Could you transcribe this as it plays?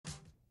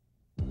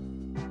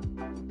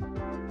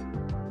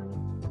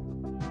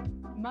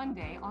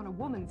Monday on A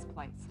Woman's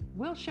Place,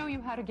 we'll show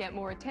you how to get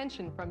more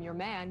attention from your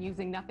man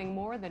using nothing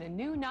more than a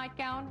new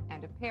nightgown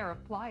and a pair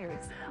of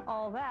pliers.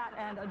 All that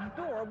and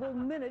adorable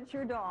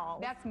miniature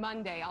dolls. That's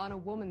Monday on A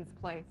Woman's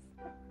Place.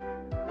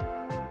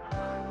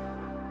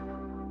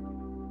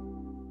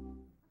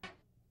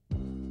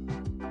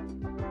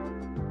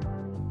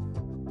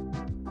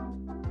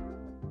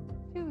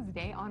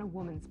 Tuesday on A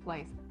Woman's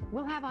Place,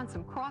 we'll have on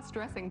some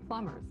cross-dressing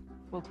plumbers.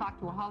 We'll talk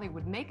to a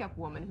Hollywood makeup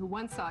woman who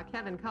once saw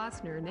Kevin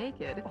Costner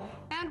naked.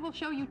 And we'll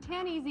show you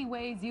 10 easy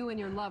ways you and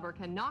your lover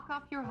can knock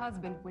off your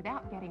husband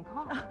without getting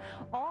caught.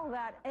 All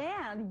that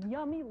and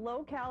yummy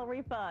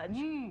low-calorie fudge.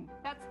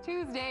 That's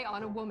Tuesday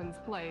on A Woman's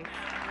Place.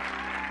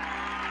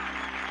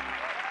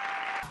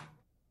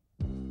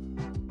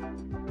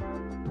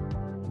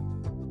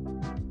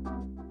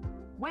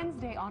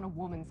 Wednesday on A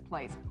Woman's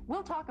Place,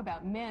 we'll talk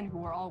about men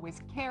who are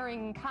always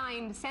caring,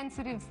 kind,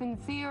 sensitive,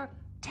 sincere,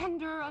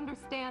 tender,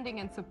 understanding,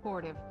 and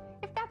supportive.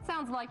 If that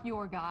sounds like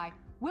your guy,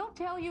 we'll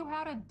tell you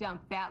how to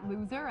dump that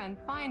loser and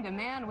find a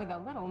man with a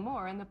little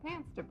more in the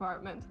pants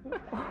department.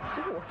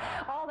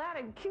 All that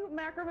and cute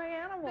macrame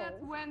animals.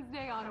 That's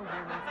Wednesday on A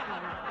Woman's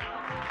Place.